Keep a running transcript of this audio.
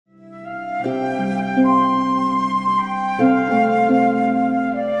And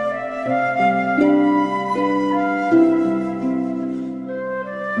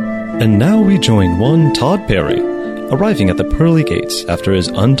now we join one Todd Perry, arriving at the pearly gates after his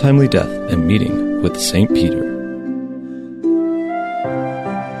untimely death and meeting with St. Peter.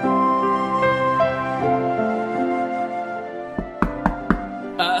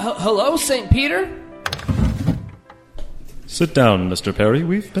 Hello, St. Peter? Sit down, Mr. Perry.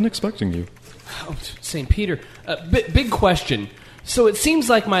 We've been expecting you. Oh, St. Peter. Big question. So it seems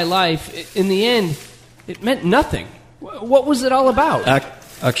like my life, in the end, it meant nothing. What was it all about?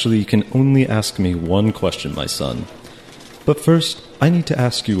 Actually, you can only ask me one question, my son. But first, I need to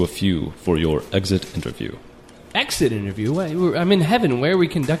ask you a few for your exit interview. Exit interview? I'm in heaven. Where are we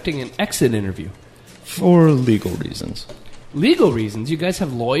conducting an exit interview? For legal reasons. Legal reasons? You guys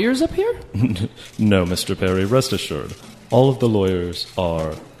have lawyers up here? No, Mr. Perry, rest assured. All of the lawyers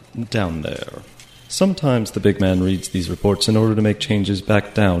are down there. Sometimes the big man reads these reports in order to make changes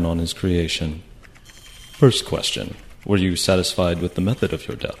back down on his creation. First question. Were you satisfied with the method of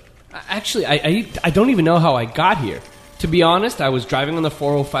your death? Actually, I don't even know how I got here. To be honest, I was driving on the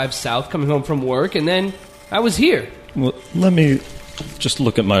 405 South coming home from work, and then I was here. Well, let me just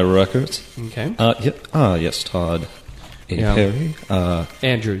look at my records. Okay. Yes, Todd. Yeah. Perry.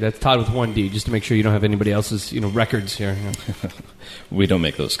 Andrew, that's Todd with one D, just to make sure you don't have anybody else's, records here. We don't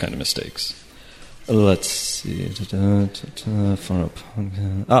make those kind of mistakes. Let's see.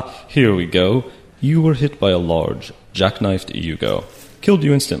 Here we go. You were hit by a large, jackknifed Yugo. Killed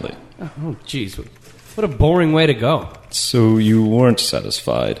you instantly. Oh, jeez. What a boring way to go. So you weren't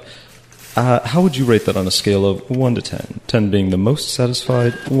satisfied. How would you rate that on a scale of 1 to 10? 10 being the most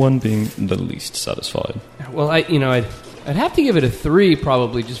satisfied, 1 being the least satisfied. Well, I'd have to give it a 3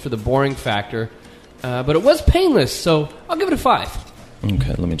 probably just for the boring factor. But it was painless, so I'll give it a 5.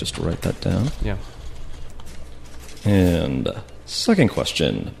 Okay, let me just write that down. Yeah. And second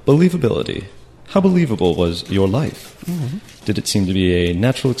question, believability. How believable was your life? Mm-hmm. Did it seem to be a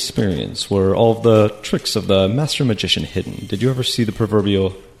natural experience? Were all of the tricks of the master magician hidden? Did you ever see the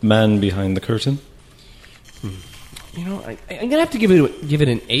proverbial man behind the curtain? I'm going to have to give it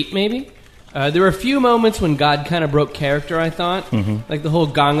an 8 maybe. There were a few moments when God kind of broke character, I thought. Mm-hmm. Like the whole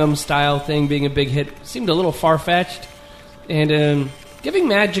Gangnam Style thing being a big hit seemed a little far-fetched. And giving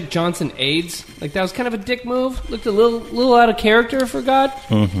Magic Johnson AIDS, like that was kind of a dick move. Looked a little out of character for God.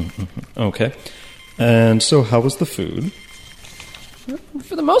 Mm-hmm, mm-hmm. Okay. And so how was the food?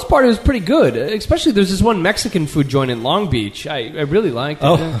 For the most part, it was pretty good. Especially there's this one Mexican food joint in Long Beach. I really liked it.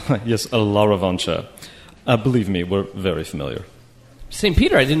 Oh, yes, La Revancha. Believe me, we're very familiar. St.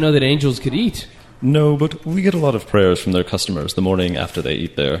 Peter, I didn't know that angels could eat. No, but we get a lot of prayers from their customers the morning after they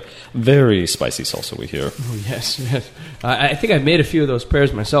eat their very spicy salsa, we hear. Oh, yes. I think I've made a few of those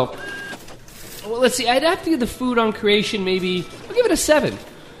prayers myself. Well, let's see. I'd have to give the food on creation maybe... I'll give it a 7.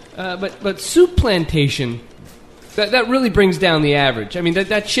 But Soup Plantation, that really brings down the average. I mean,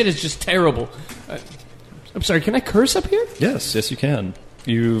 that shit is just terrible. I'm sorry, can I curse up here? Yes, you can.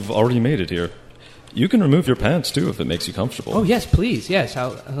 You've already made it here. You can remove your pants, too, if it makes you comfortable. Oh, yes, please. Yes,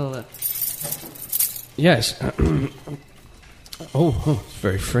 yes. Oh, it's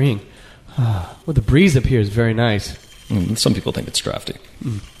very freeing. Well, the breeze up here is very nice. Some people think it's drafty.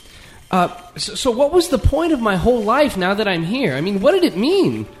 So what was the point of my whole life now that I'm here? I mean, what did it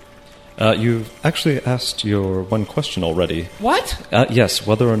mean? You've actually asked your one question already. What? Yes,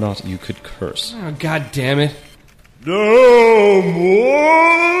 whether or not you could curse. Oh, God damn it. No,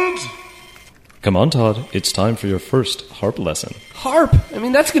 what? Come on, Todd. It's time for your first harp lesson. Harp? I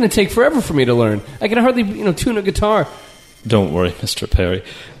mean, that's going to take forever for me to learn. I can hardly, tune a guitar. Don't worry, Mr. Perry.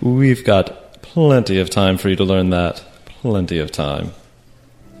 We've got plenty of time for you to learn that. Plenty of time.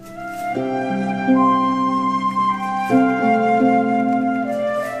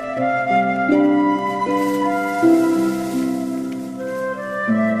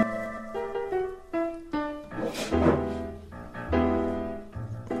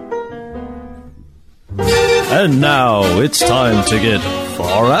 And now it's time to get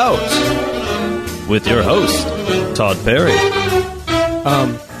far out with your host, Todd Perry.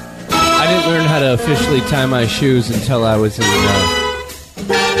 I didn't learn how to officially tie my shoes until I was in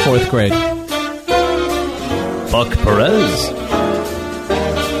 4th grade. Buck Perez.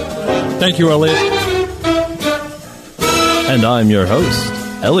 Thank you, Elliot. And I'm your host,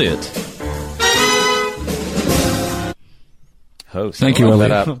 Elliot. Host. Thank you,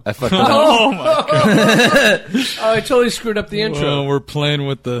 Elliot. I fucked it up. Oh, my God. Oh, I totally screwed up the intro. Well, we're playing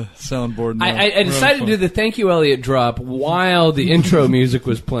with the soundboard now. I decided to do the Thank You, Elliot drop while the intro music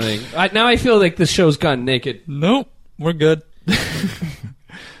was playing. Now I feel like the show's gone naked. Nope, we're good.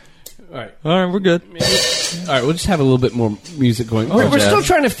 All right. All right, we're good. All right, we'll just have a little bit more music going. We're still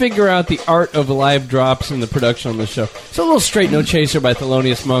trying to figure out the art of live drops and the production on the show. It's a little Straight No Chaser by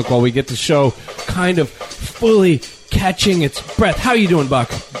Thelonious Monk while we get the show kind of fully catching its breath. How you doing, Buck?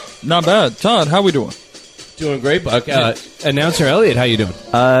 Not bad. Todd, how we doing? Doing great, Buck. Announcer Elliot, how you doing?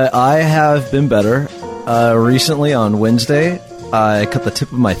 I have been better. Recently on Wednesday, I cut the tip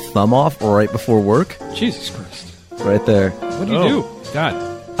of my thumb off right before work. Jesus Christ. Right there. What do you do? God.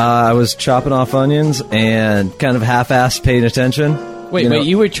 I was chopping off onions and kind of half-assed paying attention. Wait,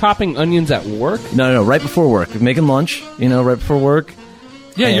 you were chopping onions at work? No, right before work. Making lunch, right before work.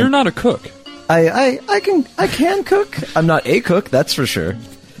 Yeah, And you're not a cook. I can cook. I'm not a cook, that's for sure.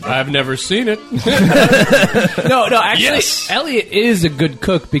 I've never seen it. No, actually, Yes. Elliot is a good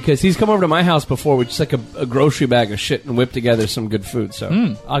cook because he's come over to my house before with just like a grocery bag of shit and whipped together some good food.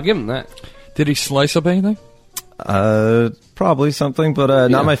 So I'll give him that. Did he slice up anything? Probably something, but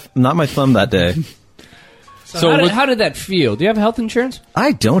not my thumb that day. So how did that feel? Do you have health insurance?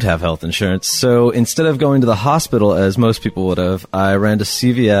 I don't have health insurance, so instead of going to the hospital as most people would have, I ran to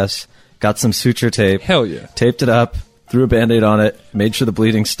CVS, got some suture tape, Hell yeah. taped it up, threw a Band-Aid on it, made sure the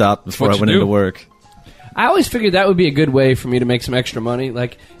bleeding stopped before I what you went do. into work. I always figured that would be a good way for me to make some extra money.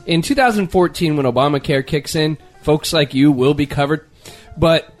 Like in 2014, when Obamacare kicks in, folks like you will be covered.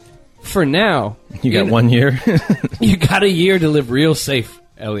 But for now, You got 1 year? you got a year to live real safe,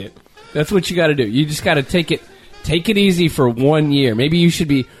 Elliot. That's what you got to do. You just got to take it easy for 1 year. Maybe you should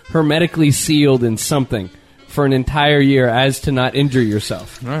be hermetically sealed in something for an entire year as to not injure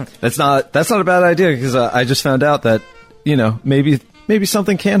yourself. All right. That's not a bad idea, because I just found out that, maybe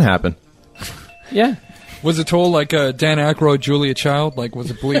something can happen. Yeah. Was it told like Dan Aykroyd, Julia Child? Like,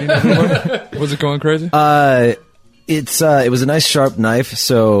 was it bleeding everywhere? Was it going crazy? It was a nice sharp knife,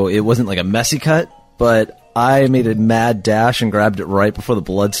 so it wasn't like a messy cut, but I made a mad dash and grabbed it right before the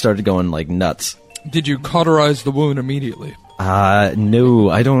blood started going like nuts. Did you cauterize the wound immediately? No,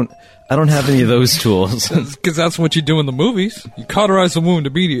 I don't have any of those tools. Because that's what you do in the movies. You cauterize the wound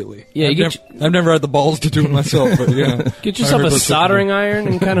immediately. Yeah, I've never had the balls to do it myself, but yeah. Get yourself a soldering iron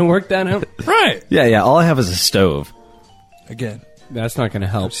and kind of work that out. Right. Yeah, all I have is a stove. Again, That's not going to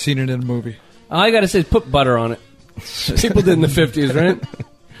help. I've seen it in a movie. All I got to say is put butter on it. People did in the 50s, right?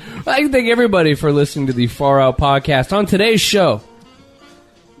 I thank everybody for listening to the Far Out Podcast. On today's show,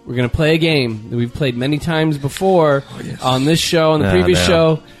 we're going to play a game that we've played many times before on this show, on the previous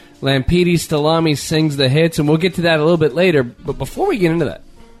show. Lampetti Stalami sings the hits, and we'll get to that a little bit later. But before we get into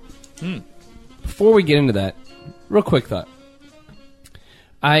that, real quick thought.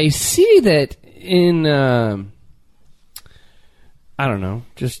 I see that in, I don't know,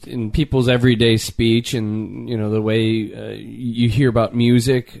 just in people's everyday speech and, the way you hear about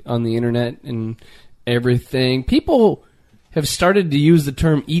music on the internet and everything, people have started to use the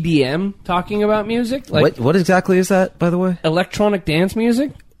term EDM talking about music. Like What exactly is that, by the way? electronic dance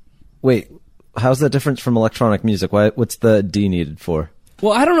music. Wait, how's that different from electronic music? What's the D needed for?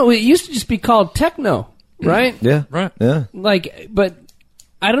 Well, I don't know. It used to just be called techno, right? Yeah. Right. Yeah. But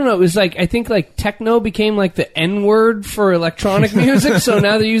I don't know. It was I think techno became the N word for electronic music. So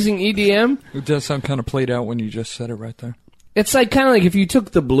now they're using EDM. It does sound kind of played out when you just said it right there. It's kind of like if you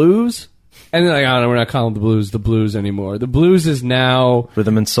took the blues and they're oh, no, we're not calling the blues anymore. The blues is now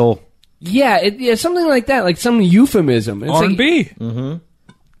Rhythm and soul. yeah, something like that, like some euphemism. It's R&B. Mm-hmm.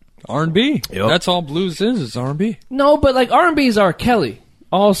 R&B. Yep. That's all blues is R&B. No, but R&B is R. Kelly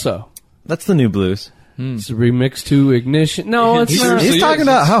also. That's the new blues. It's a remix to Ignition. No, it's He's- not. he's- He's talking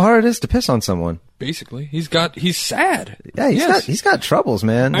about how hard it is to piss on someone. Basically, he's sad. Yeah, Yes. he's got troubles,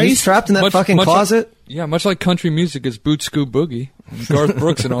 man. He's He's trapped in that much- fucking much closet. Much like country music is Boot Scoot Boogie, and Garth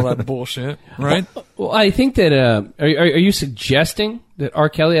Brooks, and all that bullshit, right? Well, I think that are you suggesting that R.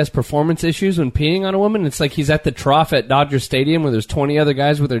 Kelly has performance issues when peeing on a woman? It's like he's at the trough at Dodger Stadium where there's 20 other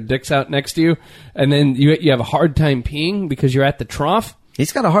guys with their dicks out next to you, and then you have a hard time peeing because you're at the trough?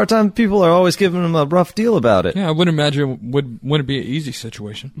 He's got a hard time. People are always giving him a rough deal about it. Yeah, I wouldn't imagine it wouldn't be an easy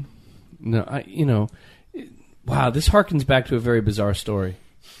situation. No, wow, this harkens back to a very bizarre story.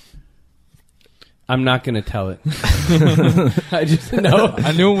 I'm not going to tell it. I just know.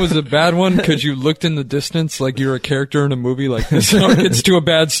 I knew it was a bad one because you looked in the distance like you're a character in a movie. Like this harkens to a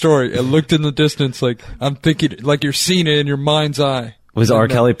bad story. It looked in the distance like I'm thinking, like you're seeing it in your mind's eye. Was R.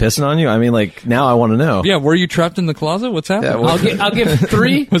 Kelly pissing on you? I mean, now I want to know. Yeah, were you trapped in the closet? What's happening? Yeah, I'll give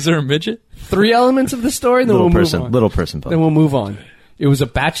three Was there a midget? elements of the story, then we'll move on. Little person. Punk. Then we'll move on. It was a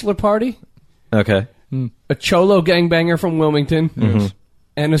bachelor party, Okay. a cholo gangbanger from Wilmington,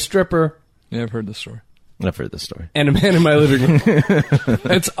 and a stripper, Yeah, I've heard the story. I've heard this story. and a man in my living room.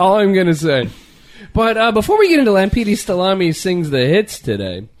 That's all I'm going to say. But before we get into Lampetti Stalami sings the hits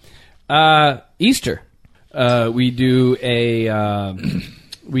today, Easter. We do a.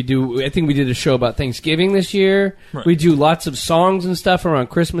 I think we did a show about Thanksgiving this year. Right. We do lots of songs and stuff around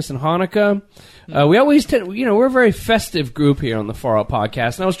Christmas and Hanukkah. We always tend, we're a very festive group here on the Far Out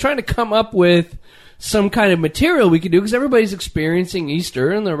Podcast, and I was trying to come up with some kind of material we could do because everybody's experiencing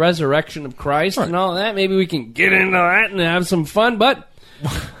Easter and the resurrection of Christ and all that. Maybe we can get into that and have some fun. But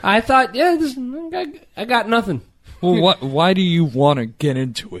I thought, I got nothing. Well, why do you want to get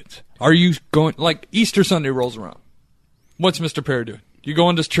into it? Are you going, like, Easter Sunday rolls around. What's Mr. Perry doing? You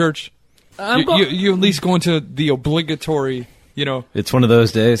going to church? You at least going to the obligatory, It's one of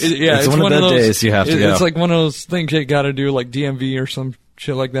those days. It's one of those days you have to go. It's like one of those things you got to do, like DMV or some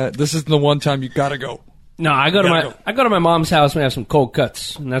shit like that. This is the one time you got to go. No, I go to my mom's house and I have some cold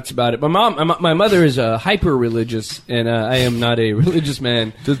cuts, and that's about it. My mother is hyper religious, and I am not a religious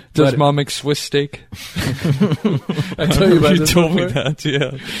man. Does Mom make Swiss steak? I told you about you this told before? me that.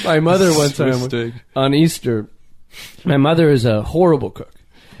 Yeah. My mother one time on Easter. My mother is a horrible cook,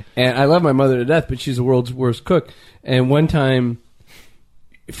 and I love my mother to death, but she's the world's worst cook. And one time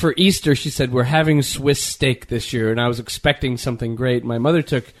for Easter, she said, "We're having Swiss steak this year," and I was expecting something great. My mother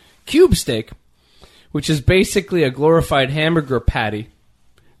took cube steak, which is basically a glorified hamburger patty,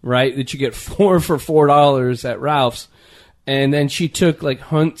 right, that you get for $4 at Ralph's. And then she took, like,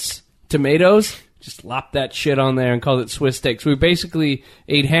 Hunt's tomatoes, just lopped that shit on there and called it Swiss steak. So we basically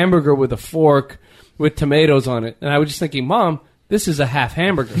ate hamburger with a fork with tomatoes on it. And I was just thinking, Mom, this is a half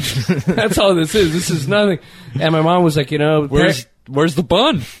hamburger. That's all this is. This is nothing. And my mom was like, Where's the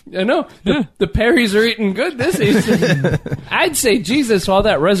bun? I know. The Perrys are eating good this Easter. I'd say Jesus, all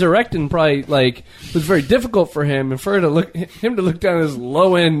that resurrecting probably was very difficult for him, and for him to look down his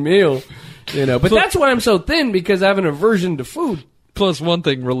low end meal, But that's why I'm so thin, because I have an aversion to food. Plus, one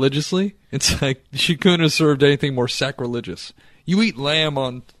thing religiously, it's like she couldn't have served anything more sacrilegious. You eat lamb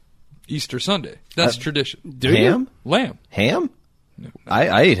on Easter Sunday. That's tradition. Do ham? you? Lamb. Ham?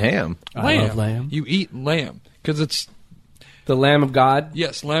 I eat ham. I love lamb. You eat lamb because it's the Lamb of God.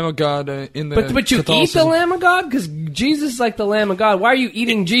 Yes, Lamb of God in the. But you eat the Lamb of God because Jesus is like the Lamb of God. Why are you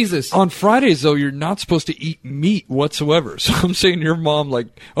eating Jesus? On Fridays though, you're not supposed to eat meat whatsoever. So I'm saying your mom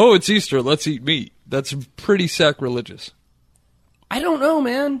it's Easter, let's eat meat. That's pretty sacrilegious. I don't know,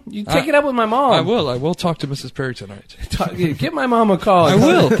 man. You take it up with my mom. I will talk to Mrs. Perry tonight. Give my mom a call. I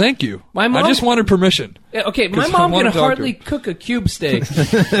will. Thank you. My mom, I just wanted permission. Yeah, okay, my mom can hardly cook a cube steak.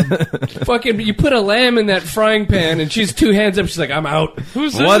 Fucking, you put a lamb in that frying pan, and she's two hands up. She's like, "I'm out."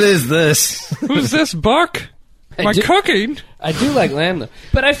 Who's this? What is this? Who's this, Buck? My cooking. I do like lamb though,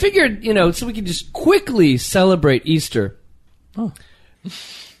 but I figured, so we could just quickly celebrate Easter. Oh.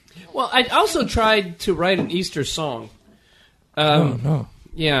 Well, I also tried to write an Easter song. Oh, no.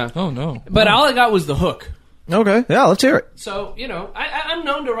 Yeah. Oh, no. But all I got was the hook. Okay, yeah, let's hear it. So, I'm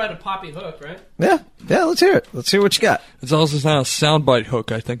known to write a poppy hook, right? Yeah, let's hear it. Let's hear what you got. It's also not a soundbite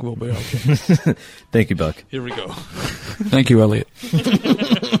hook. I think we'll be okay. Thank you, Buck. Here we go. Thank you, Elliot.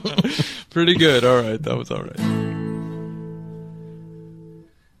 Pretty good. All right, that was all right.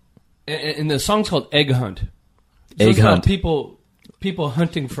 And the song's called Egg Hunt. So Egg Hunt. About people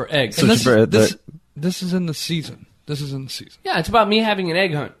hunting for eggs. So This is in the season. Yeah, it's about me having an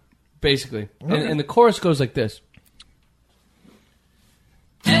egg hunt, basically. Okay. And the chorus goes like this.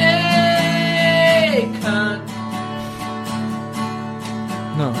 Egg hunt.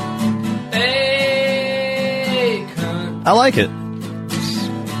 No. Egg hunt. I like it.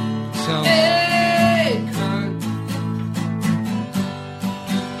 Sounds. Egg hunt.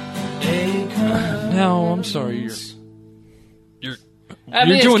 Egg hunt. No, I'm sorry. You're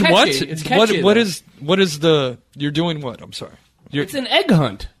it's doing catchy. what? It's catchy, What is the? You're doing what? I'm sorry. It's an egg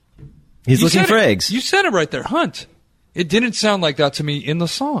hunt. He's looking for eggs. You said it right there, hunt. It didn't sound like that to me in the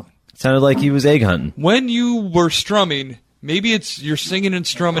song. It sounded like he was egg hunting. When you were strumming, maybe you're singing and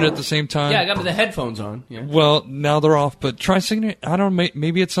strumming at the same time. Yeah, I got the headphones on. Yeah. Well, now they're off, but try singing it. I don't know,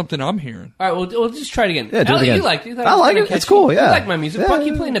 maybe it's something I'm hearing. All right, we'll just try it again. Yeah, do it again. You like it. I like it. It's cool, yeah. You like my music. Yeah. Buck,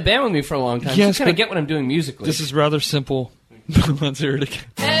 you played in a band with me for a long time. Yes, you kind of but get what I'm doing musically. This is rather simple. Let's hear it again.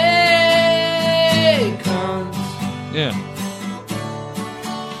 Egg hunt. Yeah.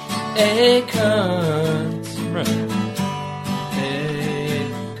 Egg hunt. Right.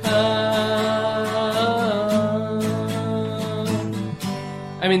 Egg hunt.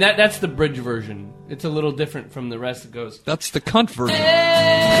 I mean, that's the bridge version. It's a little different from the rest. It goes, That's the cunt version.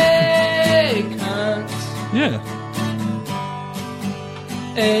 egg hunt. Yeah.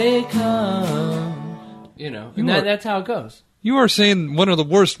 Egg hunt. And that's how it goes. You are saying one of the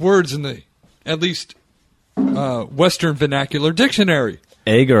worst words in the, at least, Western vernacular dictionary.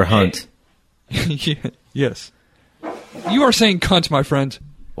 Egg or hunt? Yeah, yes. You are saying cunt, my friend.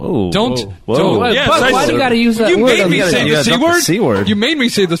 Whoa. Don't. Whoa. Don't. Yes, Buck, why do you got to use that you word? made me say You the gotta C drop the word. C word. You made me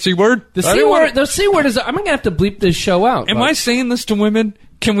say the C word. The I C didn't word. wanna- The C word is. I'm gonna have to bleep this show out. Am Buck. I saying this to women?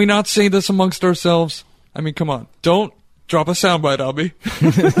 Can we not say this amongst ourselves? I mean, come on. Don't drop a soundbite, Albie.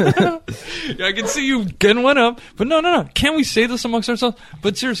 Yeah, I can see you getting one up. But no. Can we say this amongst ourselves?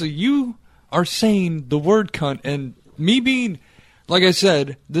 But seriously, you are saying the word cunt, and me being, like I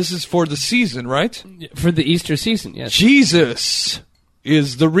said, this is for the season, right? for the Easter season? Yes. Jesus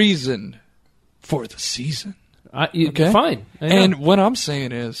is the reason for the season. Okay? Fine. I know. And what I'm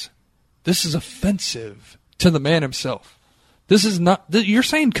saying is, this is offensive to the man himself. This is not, you're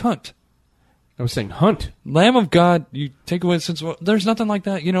saying cunt. I was saying hunt. Lamb of God, you take away the sense of, there's nothing like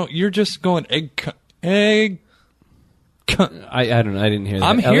that. You know, you're just going egg cunt. I don't know. I didn't hear that.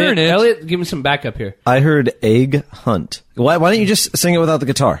 I'm hearing it. Elliot, give me some backup here. I heard egg hunt. Why don't you just sing it without the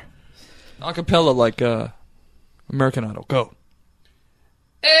guitar? Acapella like American Idol. Go.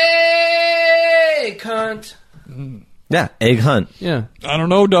 Hey, cunt. Yeah, egg hunt. Yeah. I don't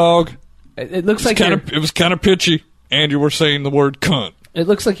know, dog. It looks like It was kind of pitchy. And you were saying the word cunt. It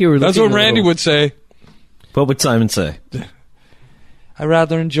looks like you were. That's looking what a Randy little- would say. What would Simon say? I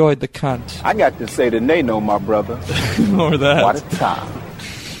rather enjoyed the cunt. I got to say the nay no, my brother. Or that. What a time.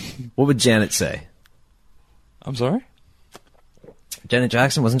 What would Janet say? I'm sorry? Janet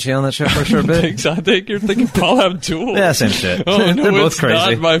Jackson, wasn't she on that show for a short bit? I think you're thinking Paul Abdul. Yeah, same shit. Oh, no, They're both it's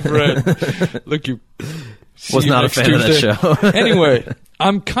crazy. not, my friend. Look, you... Was not a fan of that show. Anyway,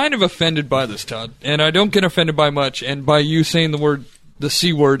 I'm kind of offended by this, Todd. And I don't get offended by much. And by you saying the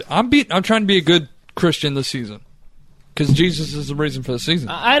C word, I'm trying to be a good Christian this season. Because Jesus is the reason for the season.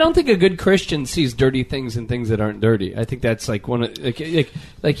 I don't think a good Christian sees dirty things and things that aren't dirty. I think that's like one of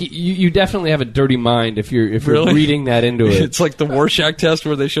like you definitely have a dirty mind if you're Really? reading that into it. It's like the Rorschach test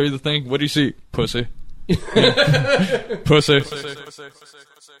where they show you the thing. What do you see? Pussy. Pussy.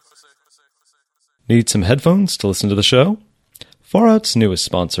 Need some headphones to listen to the show? Far Out's newest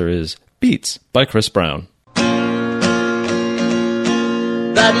sponsor is Beats by Chris Brown.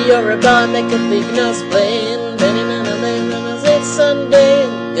 Buddy, you're a boy, make a big nose plain. Many men are late on a late Sunday.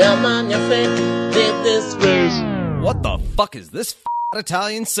 Come on your feet, dip this race. What the fuck is this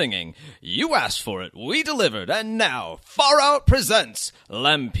Italian singing? You asked for it, we delivered, and now Far Out presents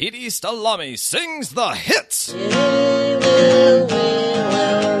Lampidi Stalami sings the hits. We will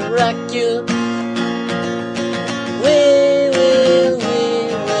rock you. We will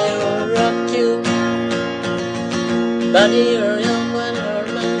rock you. Buddy, you're young when you're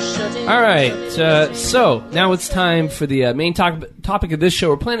man shutting. All right, so now it's time for the main topic of this show.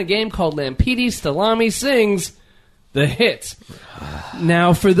 We're playing a game called Lampidi Stalami Sings the Hits.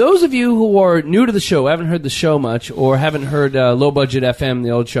 Now, for those of you who are new to the show, haven't heard the show much, or haven't heard Low Budget FM,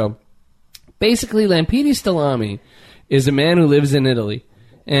 the old show, basically Lampidi Stalami is a man who lives in Italy,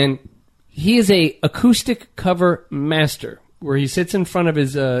 and he is a acoustic cover master, where he sits in front of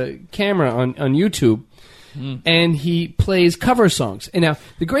his camera on YouTube, and he plays cover songs. And now,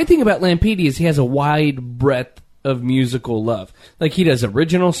 the great thing about Lampidi is he has a wide breadth of musical love. Like, he does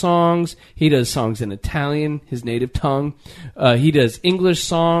original songs, he does songs in Italian, his native tongue, he does English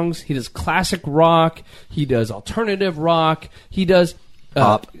songs, he does classic rock, he does alternative rock, he does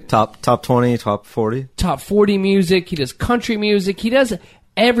Top 20, top 40. top 40 music, he does country music, he does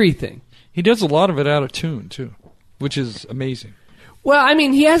everything. He does a lot of it out of tune, too, which is amazing. Well, I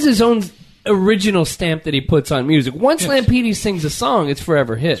mean, he has his own original stamp that he puts on music. Once Yes. Lampidi sings a song, it's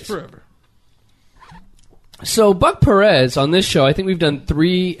forever his. Forever. So, Buck Perez, on this show, I think we've done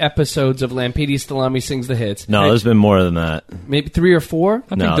 3 episodes of Lampidi Stalami Sings the Hits. No, there's been more than that. Maybe 3 or 4.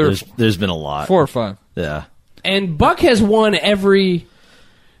 I No, think there's been a lot. 4 or 5. Yeah. And Buck has won every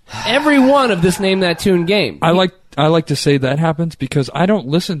one of this Name That Tune game. I like to say that happens because I don't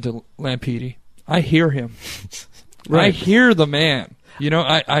listen to Lampidi. I hear him. Right. I hear the man. You know,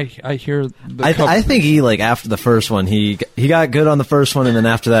 I hear the I think he, like, after the first one, he got good on the first one, and then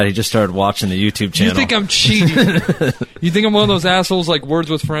after that, he just started watching the YouTube channel. You think I'm cheating? You think I'm one of those assholes like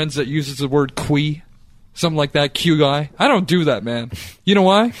Words with Friends that uses the word "qui"? Something like that, Q guy. I don't do that, man. You know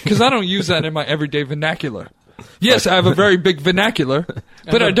why? Because I don't use that in my everyday vernacular. Yes, I have a very big vernacular,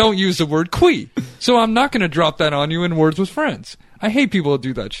 but I don't use the word "qui." So I'm not going to drop that on you in Words with Friends. I hate people who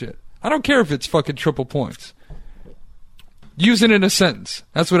do that shit. I don't care if it's fucking triple points. Use it in a sentence.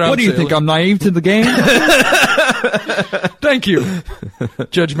 That's what I would say. What do you think? I'm naive to the game? Thank you,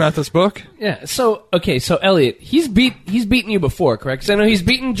 Judge Mathis Book. Yeah, so Elliot, he's beaten you before, correct? Because I know he's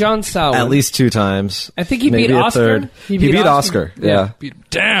beaten John Sauer. At least 2 times. I think he Maybe beat a Oscar. third. He beat Oscar. Yeah. Beat him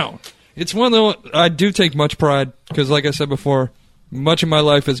down. It's one of the... I do take much pride, because like I said before, much of my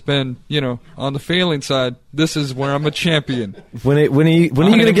life has been, on the failing side. This is where I'm a champion. When are you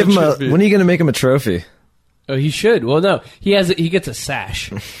going to give him when are you going to make him a trophy? Oh, he should. Well, no, he gets a sash.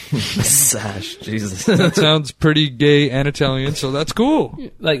 Sash, Jesus. That sounds pretty gay and Italian, so that's cool.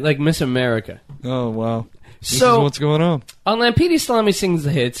 like Miss America. Oh, wow. This So is what's going on. On Lampidi Salami Sings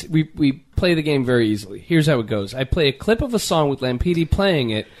the Hits, we play the game very easily. Here's how it goes. I play a clip of a song with Lampidi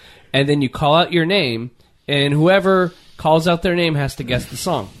playing it, and then you call out your name, and whoever calls out their name has to guess the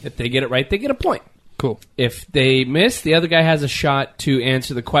song. If they get it right, they get a point. Cool. If they miss, the other guy has a shot to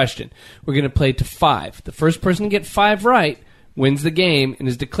answer the question. We're going to play to 5. The first person to get 5 right wins the game and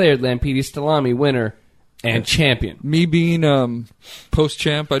is declared Lampidi Salami winner and champion. Me being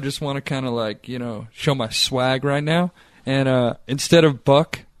post-champ, I just want to kind of show my swag right now. And instead of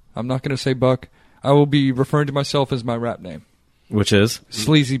Buck, I'm not going to say Buck, I will be referring to myself as my rap name. Which is?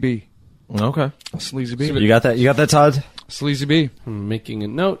 Sleazy B. Okay. Sleazy B. You got that? You got that, Todd? Sleazy B. I'm making a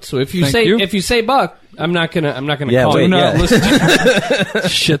note. So if you Thank you. say Buck, I'm not gonna Yeah, call wait, you. No, yeah. listen.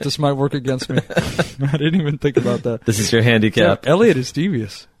 Shit, this might work against me. I didn't even think about that. This is your handicap. Yeah, Elliot is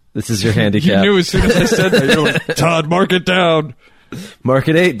devious. This is your You handicap. knew as soon as I said that. You're like, Todd, mark it down.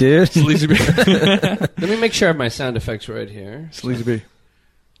 Market 8, dude. Sleazy B. Let me make sure I have my sound effects right here. Sleazy B.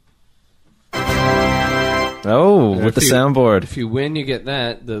 Oh, with the If you- soundboard. If you win, you get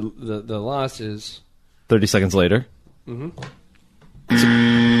that. The loss is 30 seconds later.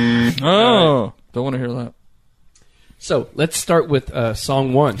 Oh, don't want to hear that. so. Let's start with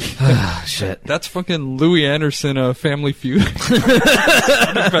song 1. Ah, shit. That's fucking Louis Anderson, Family Feud. Sound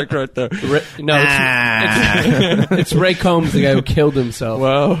effect right there. It's Ray Combs, the guy who killed himself.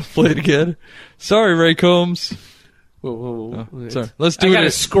 Wow, play it again. Sorry, Ray Combs. Whoa. Sorry, let's do I it. gotta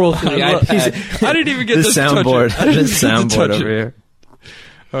scroll through the iPad. I didn't even get This to touch soundboard. it. I didn't This get to soundboard touch over it. here.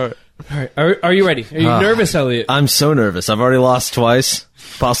 All right. All right, are you ready? Are you nervous, Elliot? I'm so nervous. I've already lost twice.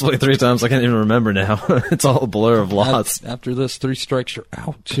 Possibly 3 times. I can't even remember now. It's all a blur of loss. After this, 3 strikes, you're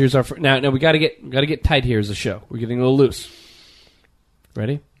out. Here's our now. We gotta get tight here as a show. We're getting a little loose.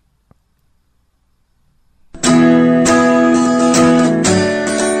 Ready?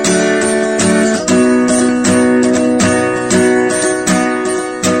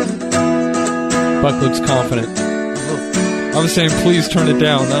 Buck looks confident. I was saying, please turn it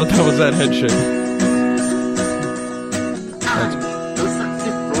down. That was that head shake.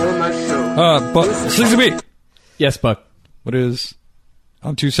 But Sleazy B. Yes, Buck. What is?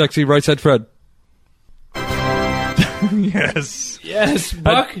 I'm too sexy. Right side, Fred. Yes. Yes,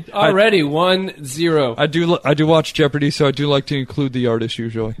 Buck. Already 1-0. I do watch Jeopardy, so I do like to include the artist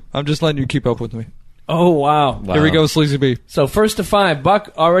usually. I'm just letting you keep up with me. Oh wow. Here we go, Sleazy B. So first to 5,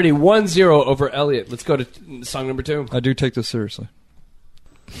 Buck already 1-0 over Elliot. Let's go to song number 2. I do take this seriously.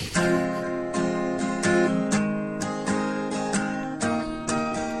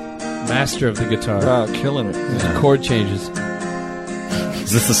 Master of the guitar. Wow, killing it. Chord changes.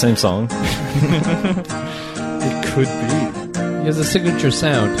 Is this the same song? It could be. He has a signature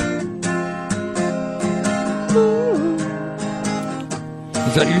sound.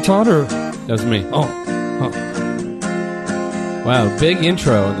 Is that you, Todd, or? That was me. Oh. Wow, big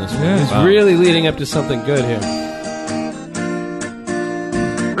intro on this one. Yeah. He's Wow. really leading up to something good here.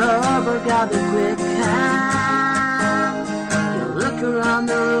 Rubber got the quick hand. You look around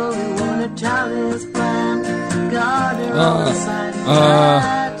the room, you wanna tell his plan. Garden on the side of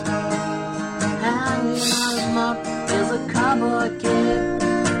that. Hanging on his mouth is a cowboy kid.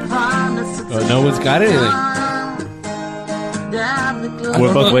 Oh, no one's got anything.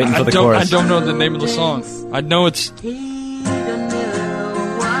 We're both waiting for the chorus. I don't know the name of the song. I know it's.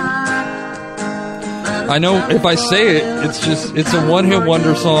 I know if I say it, it's a one-hit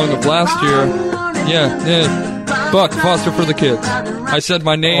wonder song of last year. Yeah. Buck, Foster for the Kids. I said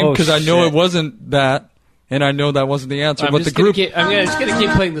my name because I know it wasn't that, and I know that wasn't the answer. I'm but just the group, just gonna keep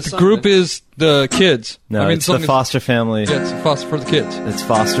playing the song. group is the kids. No, it's the song is- Foster family. Yeah, it's Foster for the Kids. It's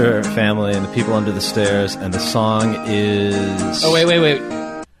Foster family and the people under the stairs, and the song is. Oh wait.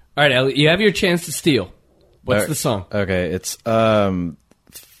 All right, Elliot, you have your chance to steal. What's the song? Okay, it's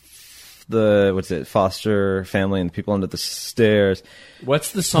Foster family and the people under the stairs.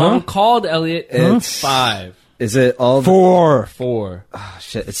 What's the song called, Elliot? It's 5. Is it all 4, 4. Oh,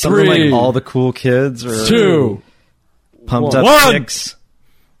 shit, it's something 3, like All the Cool Kids or 2. Pumped 1. Up Kicks.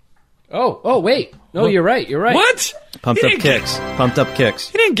 Oh, wait. No, you're right. What? Pumped Up Kicks. Pumped Up Kicks.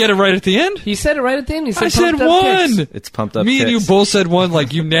 He didn't get it right at the end. He said it right at the end. He said I said Pumped Up 1. Kicks. It's Pumped Up Me Kicks. and you both said 1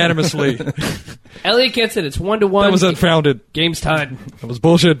 like unanimously. Elliot gets it. It's 1-1. That was unfounded. Game's tied. That was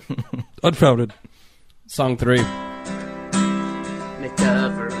bullshit. Unfounded. Song 3. Me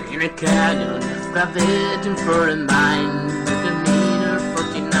cover in a canyon, got vision for a mind. Look at me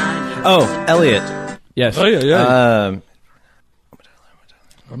Oh, Elliot. Yes. Oh, yeah. Um,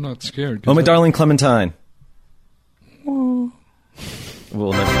 I'm not scared. oh, my darling Clementine. We'll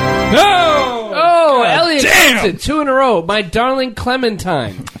never. No! Oh, Elliot damn! gets it 2 in a row. My darling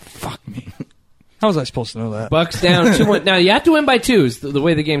Clementine. Fuck me. How was I supposed to know that? Bucks down 2-1. Now, you have to win by 2s, the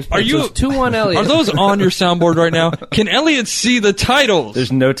way the game's played. Are you- So it's 2-1 Elliot. Are those on your soundboard right now? Can Elliot see the titles?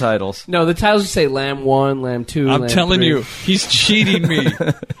 There's no titles. No, the titles say Lamb 1, Lamb 2, I'm Lamb telling 3. you, he's cheating me.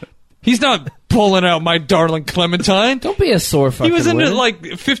 He's not pulling out my darling Clementine. Don't be a sore fucking He was into winner. like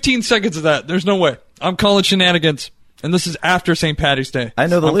 15 seconds of that. There's no way. I'm calling shenanigans. And this is after St. Patty's Day. I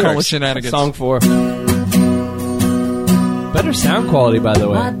know the I'm calling lyrics. shenanigans. Song 4. Better sound quality, by the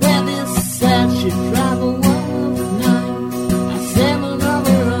My way. daddy said she'd travel one of nine. I sailed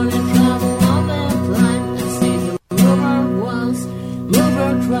over on and travel on that line. And see the river once,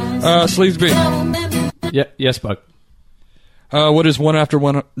 river twice. Sleeves B. Travel maybe Yeah, yes, Buck. What is One After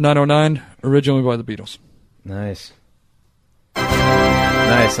 909? Originally by the Beatles. Nice.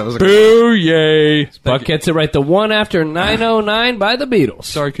 Nice. That was a Boo, yay. Buck gets it right. The 1 after 909 by the Beatles.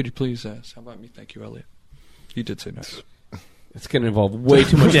 Sorry, could you please ask? How about me? Thank you, Elliot. You did say nice. It's going to involve way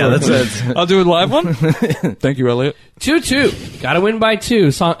too much Yeah, work. that's it. I'll do a live one. Thank you, Elliot. 2-2. Got to win by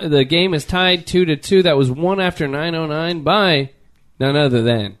 2. The game is tied 2-2. That was 1 after 909 by none other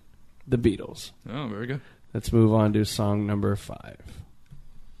than the Beatles. Oh, very good. Let's move on to song number 5.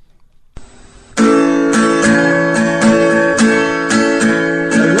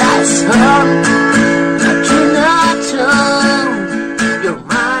 last home. Not your not home. Your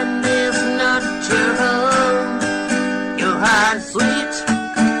mind is not your home. Your heart sweet,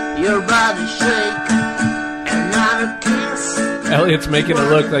 your body shake, and not a kiss. Elliot's making it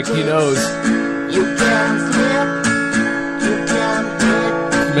look like he knows. You can't flip, you can't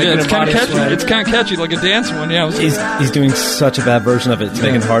hit. Making it's a kind of body catchy. sweat. It's kind of catchy, like a dance one. Yeah, He's doing such a bad version of it. It's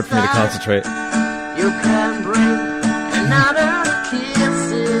making it hard for me to concentrate. You can bring another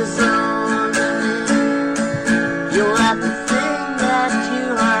kiss is on me. You are the thing that you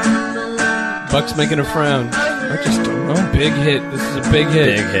are. Buck's making a frown. I just don't know. Big hit. This is a big hit.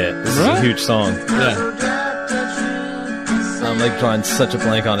 Big hit. This is Right? a huge song. Yeah. I'm like drawing such a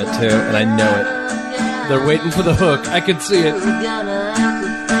blank on it too, and I know it. They're waiting for the hook. I can see it. You're gonna have to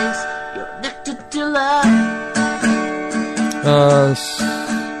face you're addicted to love.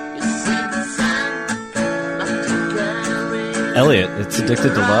 You see the sign, not to carry. Elliot, it's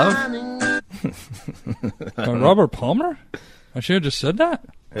Addicted to Love? Robert Palmer? I should have just said that.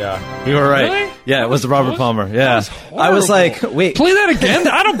 Yeah. You were right. Really? Yeah, it was the Robert Palmer. Yeah. I was like, wait. Play that again?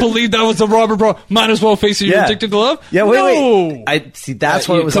 I don't believe that was the Robert Palmer. Might as well face it. You're Yeah. addicted to love? Yeah, wait, no. wait. I see. That's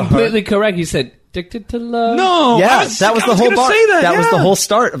why You're it was a completely correct. He said, addicted to love. No. Yeah, that was the whole bar. Say that was yeah. the whole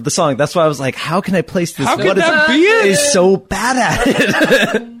start of the song. That's why I was like, how can I place this? How could What is that be it? He's so bad at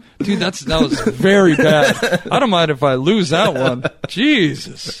it. Dude, that was very bad. I don't mind if I lose that one.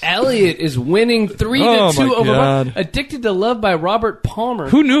 Jesus. Elliot is winning 3-2 Oh, my over God. Addicted to Love by Robert Palmer.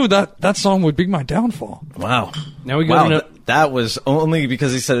 Who knew that song would be my downfall? Wow. Now we go Wow, to that was only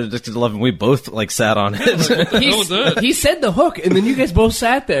because he said Addicted to Love, and we both like sat on it. he said the hook, and then you guys both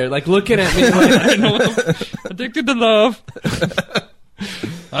sat there, like looking at me. Like, Addicted to love.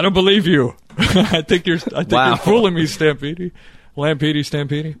 I don't believe you. I think you're Wow. fooling me, Stampede.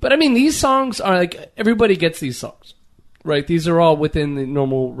 Stampede. but I mean, these songs are like everybody gets these songs, right? These are all within the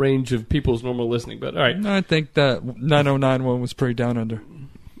normal range of people's normal listening. But all right, I think that 909 one was pretty down under.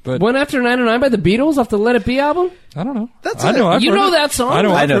 But 1 after 909 by the Beatles off the Let It Be album. I don't know. That's I it. know. I've You heard know it. that song? I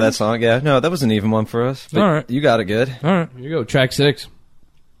know. I I've know heard that song. Yeah, no, that was an even one for us. But All right. you got it good. it. All right. Here you go, track 6.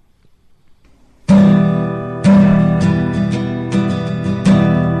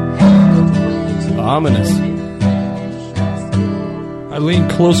 Ominous. I lean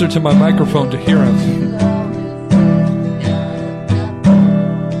closer to my microphone to hear him.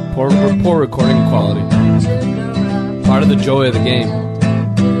 Poor recording quality. Part of the joy of the game.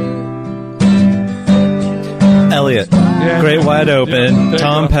 Elliot, Yeah. Great Wide Yeah, Open, there you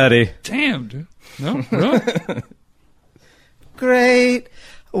Tom go. Petty. Damn, dude. No, really? Great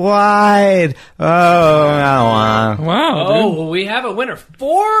Wide. Wow, Oh, dude. well, we have a winner.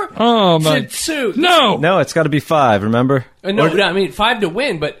 4 Oh, my. to 2. No. No, it's got to be 5. Remember? No, I mean 5 to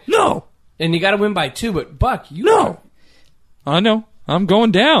win, but No. and you got to win by 2. But Buck, you No. I know. I'm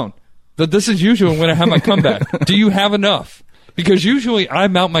going down. But this is usually when I have my comeback. Do you have enough? Because usually I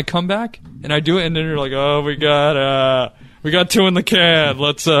mount my comeback and I do it, and then you're like, "Oh, we got 2 in the can.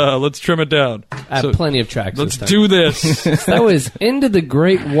 Let's trim it down." I have So, plenty of tracks. Let's this time. do this. That was Into the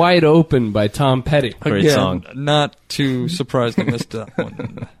Great Wide Open by Tom Petty. Great Again, song. Not too surprised I missed that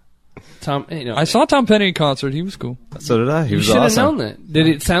one. Tom. You know, I saw Tom Petty in concert. He was cool. So did I. He you was should have awesome. known that. Did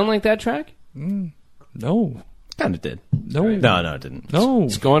it sound like that track? No. Kind of did. No. No, it didn't. No.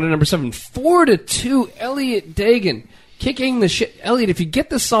 Let's go on to number 7. 4-2. Elliot Dagan kicking the shit. Elliot, if you get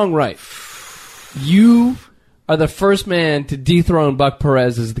this song right, you are the first man to dethrone Buck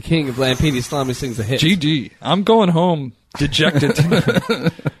Perez as the king of Lampedia Salami Sings the Hits. GG. I'm going home dejected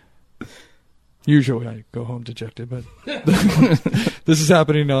tonight. Usually I go home dejected, but this is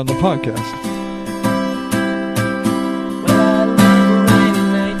happening on the podcast.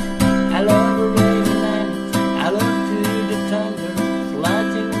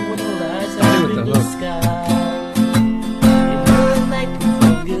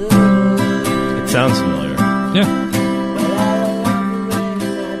 Sounds familiar. Yeah.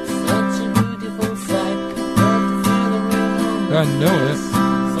 I know it,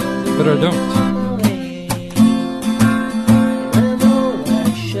 but I don't.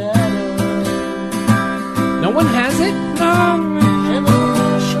 No one has it?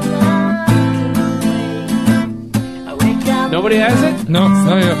 Nobody has it? No,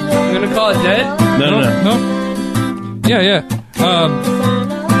 not yet. You're going to call it dead? No. Yeah.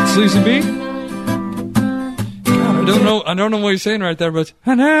 Sleazy B? God, I don't know what he's saying right there, but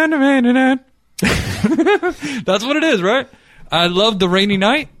that's what it is, right? I love the rainy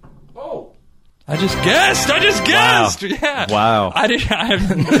night. Oh. I just guessed. Wow. Yeah. Wow.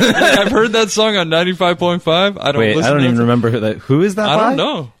 I've heard that song on 95.5. I don't even remember who is that I by? don't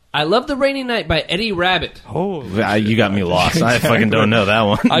know. I Love the Rainy Night by Eddie Rabbit. Oh, you got me lost. I fucking don't know that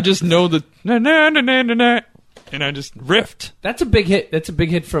one. I just know the and I just riffed. That's a big hit. That's a big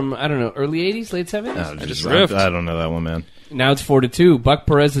hit from, I don't know, early 80s, late 70s? I just riffed. I don't know that one, man. Now it's 4-2. Buck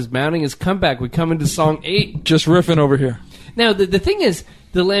Perez is mounting his comeback. We come into song 8. Just riffing over here. Now, the thing is,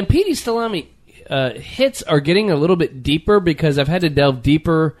 the Lampedia Salami hits are getting a little bit deeper because I've had to delve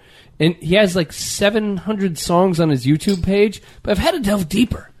deeper. And he has like 700 songs on his YouTube page, but I've had to delve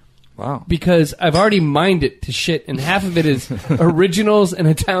deeper. Wow. Because I've already mined it to shit, and half of it is originals and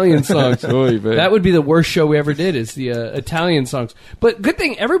Italian songs. That would be the worst show we ever did, is the Italian songs. But good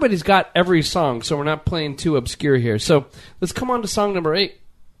thing everybody's got every song, so we're not playing too obscure here. So let's come on to song number 8.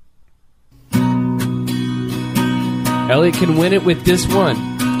 Elliot can win it with this one.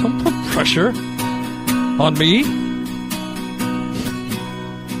 Don't put pressure on me.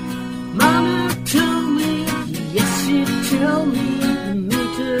 Mama told me, yes, she told me.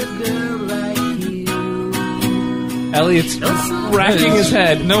 Elliot's racking his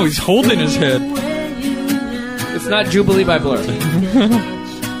head. No, he's holding his head. It's not Jubilee by Blur. I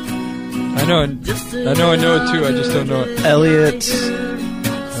know it too. I just don't know it. Elliot,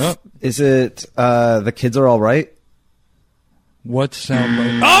 is it The Kids Are All Right? What sound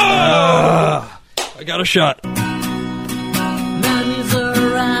like? Ah! I got a shot. Mommy's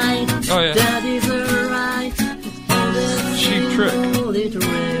alright. Oh, yeah. Daddy's alright. Cheap Trick.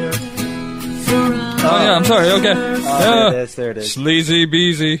 Oh, yeah, I'm sorry. Okay. There it is. Sleazy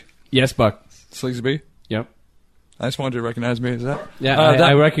Beezy. Yes, Buck. Sleazy B? Yep. I just wanted you to recognize me as that. Yeah,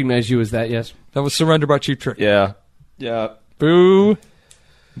 I recognize you as that, yes. That was Surrender by Cheap Trick. Yeah. Boo.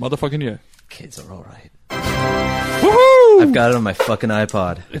 Motherfucking yeah. Kids Are All Right. Woohoo! I've got it on my fucking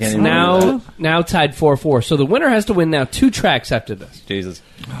iPod. It's now tied 4-4. So the winner has to win now 2 tracks after this. Jesus.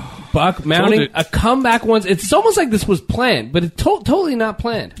 Buck mounting a comeback once. It's almost like this was planned, but it's totally not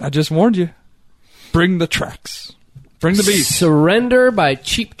planned. I just warned you. Bring the tracks. Bring the beats. Surrender by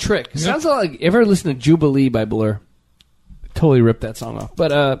Cheap Trick. Sounds like, ever listen to Jubilee by Blur? Totally ripped that song off.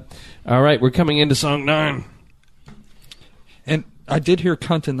 But, all right, we're coming into song 9. And I did hear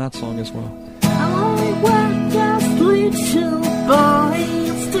cunt in that song as well.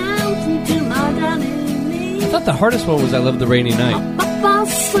 I thought the hardest one was I Love the Rainy Night.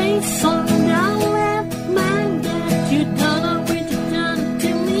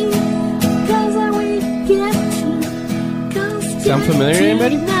 Sound familiar to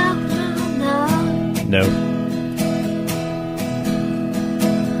anybody? No.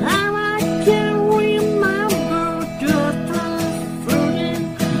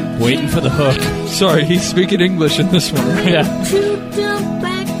 Waiting for the hook. Sorry, he's speaking English in this one, right? Yeah.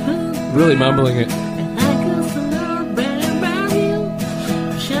 Really mumbling it.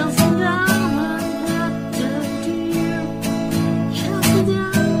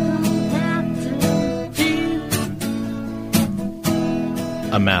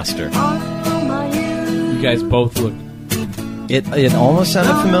 A master. You guys both look. It almost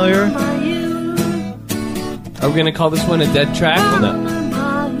sounded familiar. Are we going to call this one a dead track? No.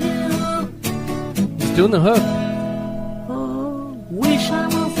 He's doing the hook.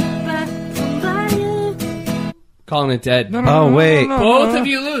 Calling it dead. Oh, wait. Both of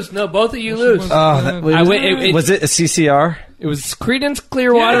you lose. No, both of you lose. Was it a CCR? It was Creedence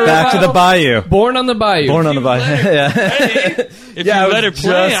Clearwater. Back to the Bayou. Born on the Bayou. Born on the Bayou. Yeah. If you let it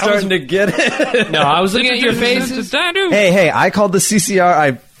play, just starting to get it. No, I was looking at your faces. Hey, I called the CCR.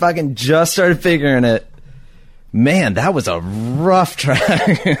 I fucking just started figuring it. Man, that was a rough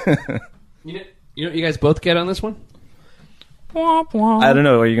track. You know what you guys both get on this one? I don't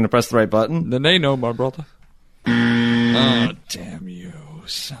know. Are you going to press the right button? Then they know, my brother. Oh, damn you.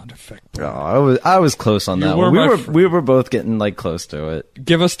 Sound effect. Oh, I was close on that one. We were both getting like close to it.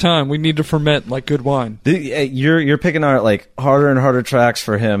 Give us time. We need to ferment like good wine. You're picking our like harder and harder tracks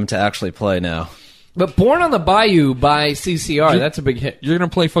for him to actually play now. But Born on the Bayou by CCR, that's a big hit. You're going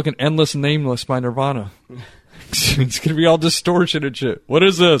to play fucking Endless Nameless by Nirvana. It's going to be all distortion and shit. What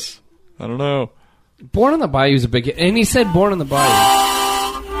is this? I don't know. Born on the Bayou is a big hit. And he said Born on the Bayou.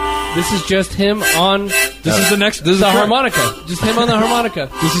 This is just him on... This is the next... This is the harmonica. Just him on the harmonica.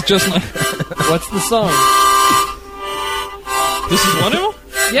 This is just my... What's the song? This is one of them?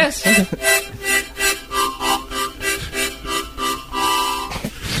 Yes. Okay.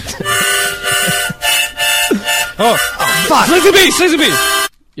 Oh, fuck. Sleazy B!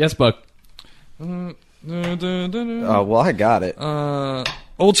 Yes, Buck. Oh, well, I got it.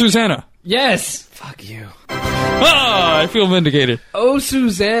 Old Susanna. Yes. Fuck you. I feel vindicated. Oh,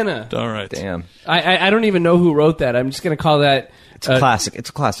 Susanna. All right. Damn. I don't even know who wrote that. I'm just going to call that... It's a classic. It's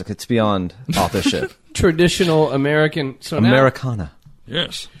a classic. It's beyond authorship. Traditional American... So Americana.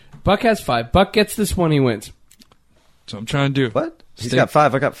 Yes. Buck has 5. Buck gets this one, he wins. So I'm trying to do. What? He's got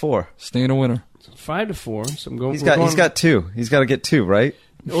 5. I got 4. Staying a winner. 5-4. So I'm going. He's got 2. He's got to get 2, right?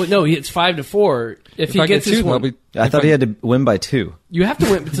 Oh, no, it's 5-4. If he gets this one, I thought he had to win by 2. You have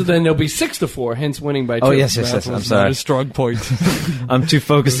to win, so then it'll be 6-4. Hence winning by 2. Oh yes. I'm sorry. Not a strong point. I'm too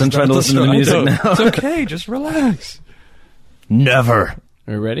focused on trying to listen to the music now. It's okay. Just relax. Never.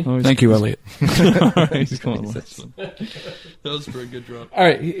 Are you ready? Thank you, Elliot. All right, come on, listen. That was a pretty good drop. All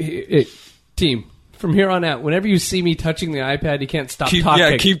right, hey, team. From here on out, whenever you see me touching the iPad, you can't stop talking.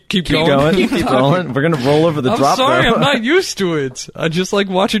 Yeah, keep going. Keep going. We're gonna roll over the drop. I'm sorry, though. I'm not used to it. I just like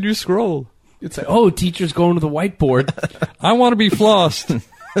watching you scroll. It's like, oh, teacher's going to the whiteboard. I want to be flossed.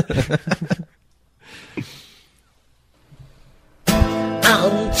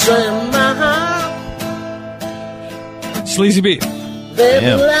 Sleazy B.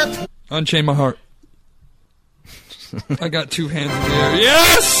 Damn. Unchain my heart. I got 2 hands in the air.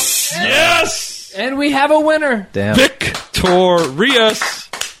 Yes! Yes! And we have a winner. Damn. Victorious.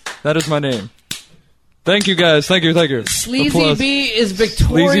 That is my name. Thank you, guys. Thank you. Sleazy Applause. B is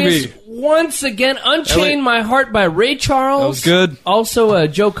victorious Sleazy B. once again. Unchain My Heart by Ray Charles. That was good. Also,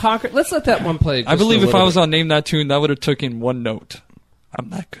 Joe Cocker. Let's let that one play. I believe if I was on Name That Tune, that would have taken 1 note. I'm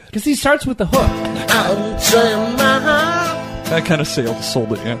that good. Because he starts with the hook. That kind of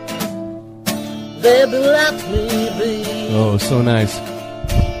sold it, yeah. Baby, let me be. Oh, so nice.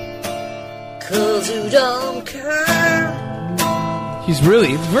 'Cause you don't care. He's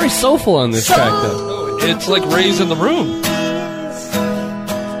very soulful on this track, though. It's like Ray's in the room.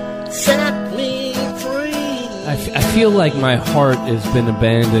 Set me free. I feel like my heart has been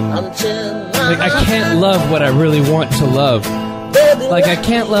abandoned. Like, I can't love what I really want to love. Like, I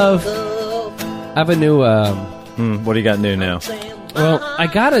can't love... I have a new... What do you got new now? Well, I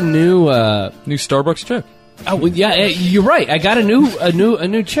got a new Starbucks chick. Oh, well, yeah, you're right. I got a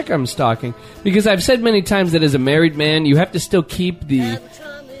new chick I'm stalking because I've said many times that as a married man, you have to still keep the.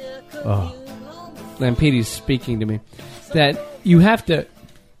 Oh, Lampete's speaking to me. That you have to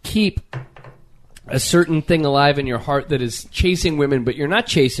keep a certain thing alive in your heart that is chasing women, but you're not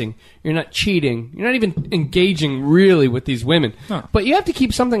chasing, you're not cheating, you're not even engaging really with these women. Huh. But you have to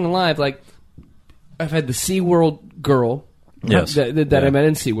keep something alive. Like I've had the SeaWorld girl. Yes. That I met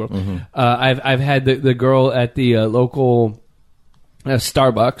in SeaWorld. Mm-hmm. I've had the girl at the local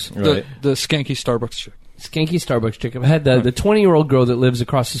Starbucks. Right. The skanky Starbucks chick. Skanky Starbucks chick. I've had the 20-year-old girl that lives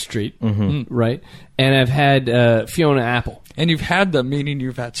across the street. Mm-hmm. Right? And I've had Fiona Apple. And you've had them, meaning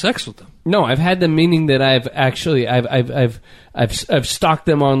you've had sex with them. No, I've had them, meaning that I've actually I've stalked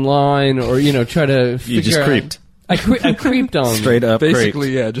them online, or try to. You just creeped. I creeped on straight up. Basically,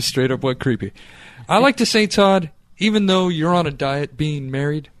 creeped. yeah, just straight up what creepy. I like to say, Todd, even though you're on a diet, being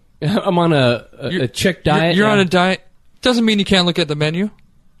married, I'm on a chick diet. You're on a diet. Doesn't mean you can't look at the menu.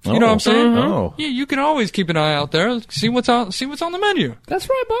 You know what I'm saying? Oh. Yeah, you can always keep an eye out there. See what's on the menu. That's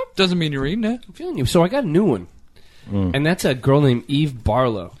right, Bob. Doesn't mean you're eating it. I'm feeling you. So I got a new one, and that's a girl named Eve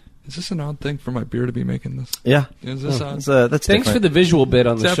Barlow. Is this an odd thing for my beer to be making this? Yeah. Is this odd? That's Thanks different. for the visual bit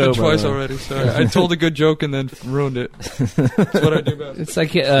on the It's show. happened twice already. Sorry, I told a good joke and then ruined it. That's what I do best. It's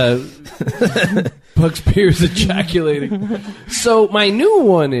like Buck Spears ejaculating. So my new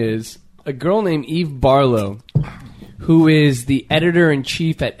one is a girl named Eve Barlow, who is the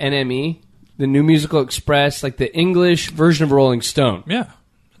editor-in-chief at NME, the New Musical Express, like the English version of Rolling Stone. Yeah,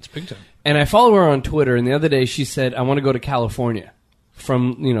 that's big time. And I follow her on Twitter, and the other day she said, I want to go to California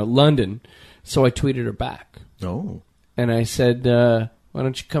from, London. So I tweeted her back. Oh. And I said, why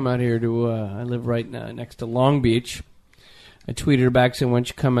don't you come out here to, I live right next to Long Beach. I tweeted her back saying, why don't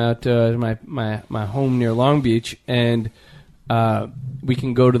you come out to my home near Long Beach, and we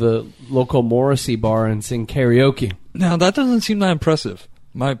can go to the local Morrissey bar and sing karaoke. Now, that doesn't seem that impressive.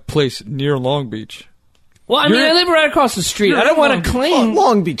 My place near Long Beach. Well, I mean, I live right across the street. I don't want to claim...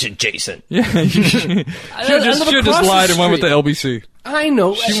 Long Beach adjacent. Yeah, you should just lied and went with the LBC. I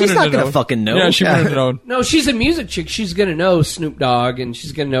know. She's not going to fucking know. Yeah, she wouldn't have known. No, she's a music chick. She's going to know Snoop Dogg, and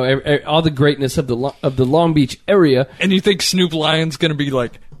she's going to know all the greatness of the Long Beach area. And you think Snoop Lion's going to be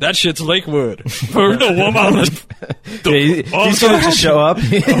like, that shit's Lakewood. For the woman. He's going to show up.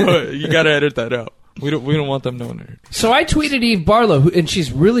 You got to edit that out. We don't want them knowing it. So I tweeted Eve Barlow, and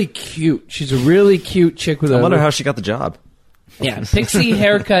she's really cute. She's a really cute chick with I wonder how she got the job. Yeah, pixie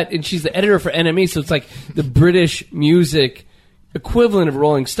haircut, and she's the editor for NME, so it's like the British music equivalent of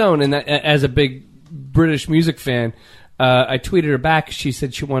Rolling Stone. And that, as a big British music fan, I tweeted her back. She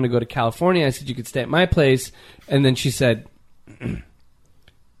said she wanted to go to California. I said, you could stay at my place. And then she said...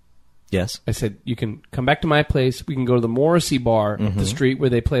 Yes. I said, you can come back to my place. We can go to the Morrissey bar up the street where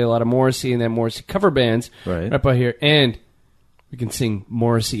they play a lot of Morrissey and then Morrissey cover bands right by here. And we can sing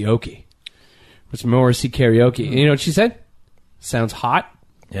Morrissey-oke. It's Morrissey karaoke. And you know what she said? Sounds hot.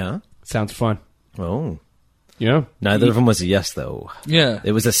 Yeah. Sounds fun. Oh. Yeah. Neither of them was a yes, though. Yeah.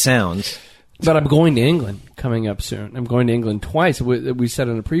 It was a sound. But I'm going to England coming up soon. I'm going to England twice. We said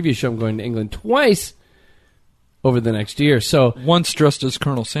on a previous show I'm going to England twice over the next year. So once dressed as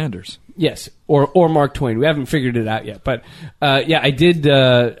Colonel Sanders. Yes, or Mark Twain. We haven't figured it out yet, but yeah, I did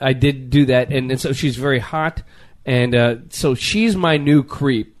do that, and so she's very hot, and so she's my new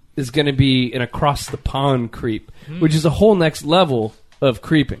creep. Is going to be an across the pond creep, which is a whole next level of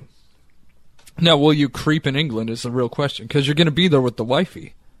creeping. Now, will you creep in England is the real question, because you're going to be there with the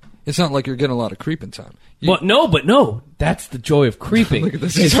wifey. It's not like you're getting a lot of creeping time. But no. That's the joy of creeping. Look at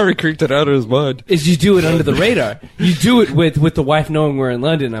this. He's already creeped it out of his mind. Is you do it under the radar. You do it with the wife knowing we're in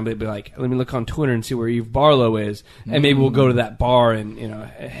London. I'm going to be like, let me look on Twitter and see where Eve Barlow is. And maybe we'll go to that bar in,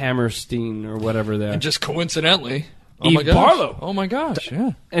 Hammerstein or whatever there. And just coincidentally, Eve Barlow. Oh my gosh,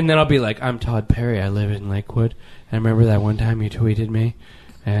 yeah. And then I'll be like, I'm Todd Perry. I live in Lakewood. And I remember that one time you tweeted me.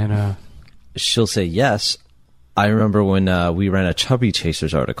 And she'll say yes. I remember when we ran a Chubby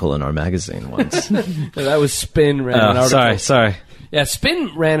Chasers article in our magazine once. That was Spin ran an article. Sorry. Yeah,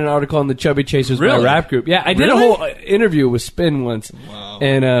 Spin ran an article on the Chubby Chasers, my rap group. Yeah, I did a whole interview with Spin once. Wow.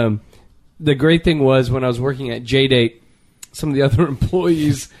 And the great thing was when I was working at JDate, some of the other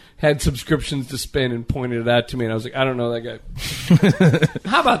employees had subscriptions to Spin and pointed it out to me, and I was like, I don't know that guy.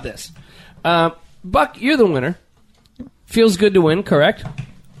 How about this? Buck, you're the winner. Feels good to win, correct?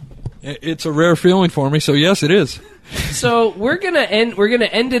 It's a rare feeling for me, so yes, it is. So we're gonna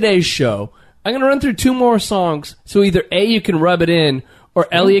end today's show. I'm gonna run through two more songs, so either A, you can rub it in, or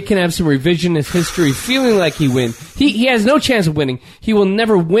Elliot can have some revisionist history, feeling like he win. He has no chance of winning. He will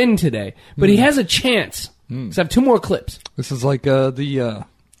never win today, but he has a chance. So I have two more clips. This is like the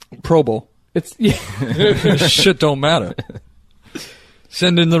Pro Bowl. It's shit don't matter.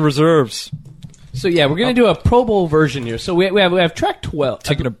 Send in the reserves. So yeah, we're gonna do a Pro Bowl version here. So we have track 12.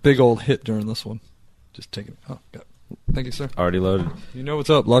 Taking a big old hit during this one. Just taking. Oh, God. Thank you, sir. Already loaded. You know what's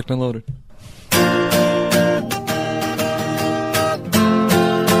up. Locked and loaded.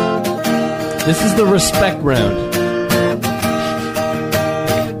 This is the respect round.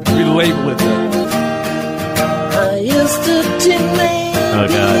 We label it that. I used to think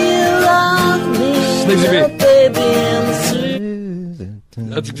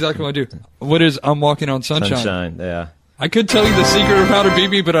That's exactly what I do. What is I'm Walking on Sunshine? Sunshine, yeah. I could tell you the secret of how to beat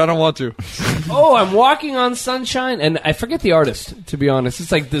me, but I don't want to. Oh, I'm Walking on Sunshine, and I forget the artist, to be honest.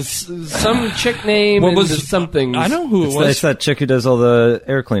 It's like this some chick name and something. I know who it was. It's that chick who does all the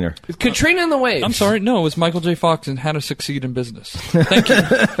air cleaner. Katrina and the Waves. I'm sorry, no, it was Michael J. Fox in How to Succeed in Business. Thank you.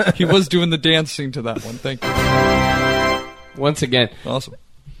 He was doing the dance scene to that one. Thank you. Once again. Awesome.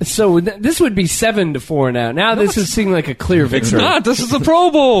 So this would be 7-4 now. Now this is seeming like a clear victory. It's not. This is the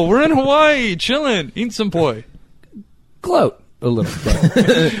Pro Bowl. We're in Hawaii, chilling, eating some poi. Gloat a little.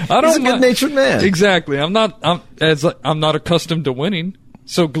 I don't. He's a good-natured man. Exactly. I'm not accustomed to winning,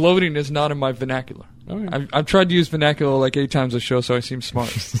 so gloating is not in my vernacular. I've tried to use vernacular like 8 times a show, so I seem smart.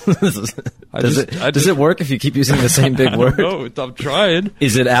 Does it work if you keep using the same big word? No, I'm trying.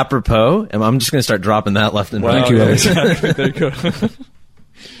 Is it apropos? I'm just going to start dropping that left and right. Thank you, exactly. There you go.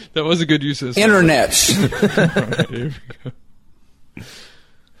 That was a good use of this. Internets. Right, here we go.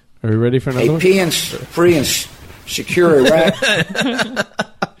 Are we ready for another one? Free and secure Iraq.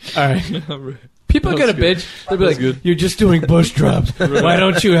 All right. People get a bitch. They'll be like, "You're just doing Bush drops. Why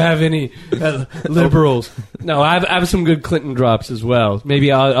don't you have any liberals?" No, I have some good Clinton drops as well.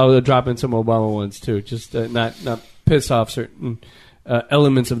 Maybe I'll drop in some Obama ones too, just not piss off certain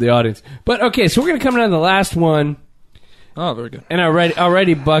elements of the audience. But okay, so we're gonna come down to the last one. Oh, very good. And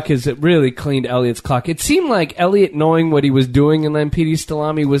already Buck has really cleaned Elliot's clock. It seemed like Elliot knowing what he was doing in Lampeter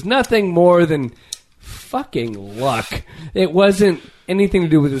Stalami was nothing more than fucking luck. It wasn't anything to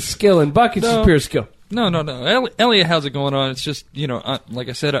do with his skill, and Buck, it's just pure skill. No. Elliot has it going on. It's just, like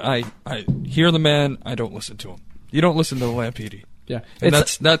I said, I hear the man, I don't listen to him. You don't listen to the Lampeter. Yeah. And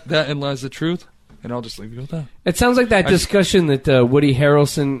that lies the truth, and I'll just leave you with that. It sounds like that discussion that Woody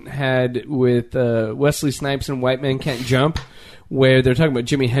Harrelson had with Wesley Snipes and White Man Can't Jump, where they're talking about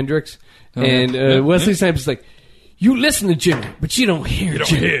Jimi Hendrix, and Wesley Snipes is like, "You listen to Jimmy, but you don't hear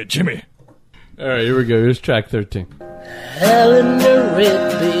Jimmy." All right, here we go. Here's track 13. Eleanor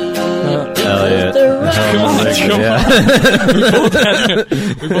Rigby. Elliot. Come on.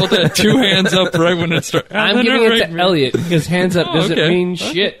 We both had 2 hands up right when it started. I'm giving it to Elliot because hands up doesn't mean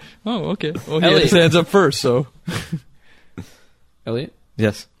shit. Oh, okay. Well, he had his hands up first, so. Elliot?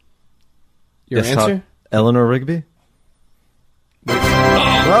 Yes. Your answer? Todd. Eleanor Rigby?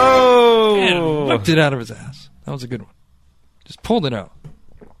 Oh! Man, whipped it out of his ass. That was a good one. Just pulled it out.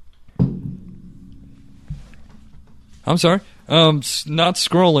 I'm sorry. Not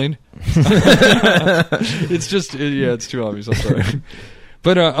scrolling. It's just, it's too obvious. I'm sorry.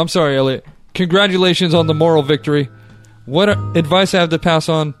 But I'm sorry, Elliot. Congratulations on the moral victory. What advice I have to pass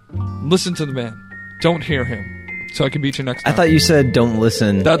on? Listen to the man. Don't hear him. So I can beat you next time. I thought you said don't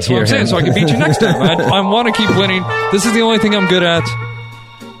listen. That's what I'm saying. So I can beat you next time. I want to keep winning. This is the only thing I'm good at.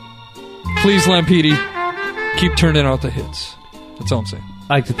 Please, Lampeter, keep turning out the hits. That's all I'm saying. I'd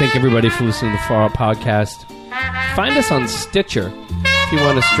like to thank everybody for listening to the Far Out Podcast. Find us on Stitcher if you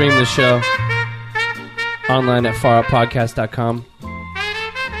want to stream the show online at faroutpodcast.com.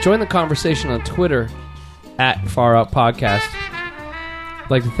 Join the conversation on Twitter at Far Out Podcast. I'd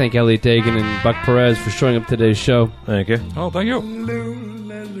like to thank Elliot Dagan and Buck Perez for showing up today's show. Thank you. Oh, thank you.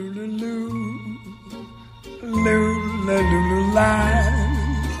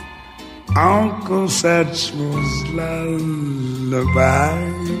 Uncle Satchmel's lullaby.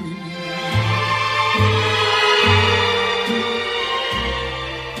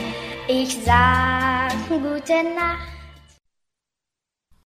 Ich sag gute Nacht